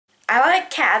I like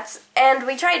cats, and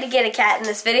we tried to get a cat in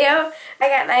this video. I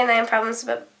got 99 problems,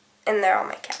 and they're all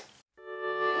my cat.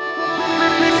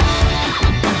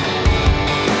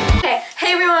 Okay,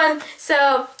 hey everyone.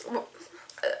 So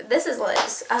this is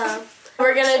Liz.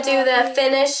 We're gonna do the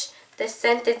finish the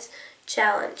sentence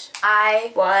challenge.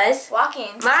 I was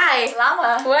walking my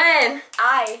llama when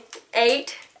I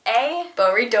ate a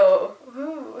burrito.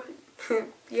 ooh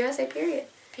You gotta say period.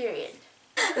 period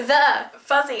The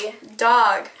fuzzy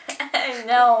dog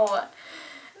no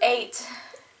ate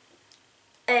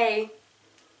a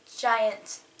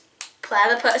giant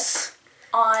platypus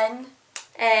on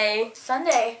a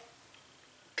Sunday.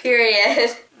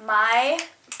 period. My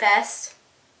Best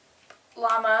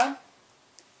llama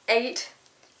ate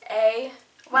a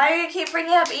why do you keep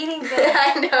bringing up eating things?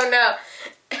 I don't know.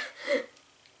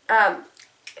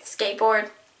 Skateboard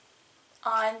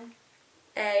On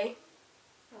a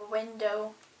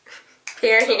window.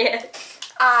 period.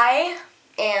 I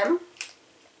Am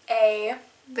a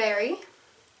very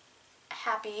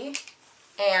happy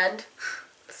and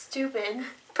stupid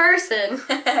person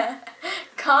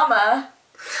comma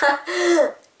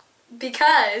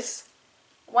because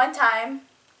one time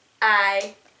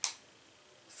I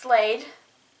slayed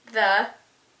the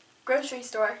grocery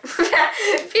store.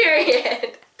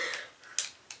 period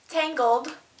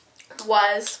Tangled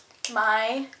was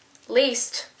my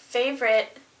least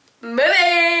favorite.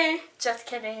 movie Just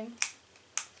kidding.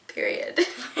 period.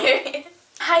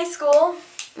 High school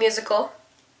Musical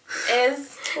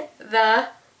is the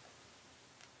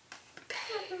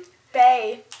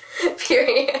bay.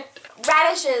 period.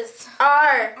 Radishes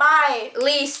Are my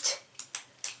least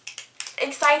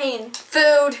exciting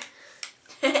food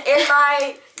in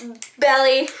my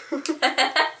belly.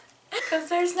 because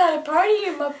there's not a party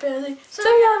in my belly. So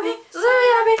yummy, so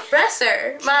yummy.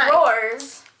 Dresser, my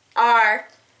Drawers are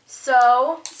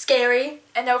so scary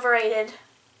and overrated.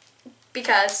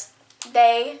 because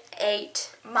They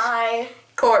ate my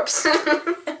corpse.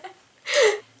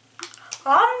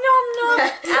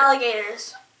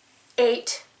 alligators.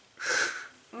 Ate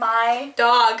My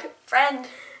dog. friend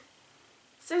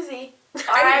Susie.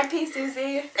 R.I.P.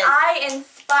 Susie. I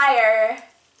inspire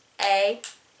A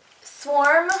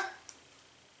swarm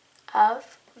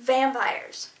of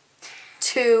vampires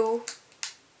to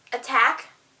attack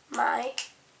my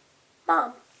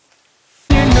mom.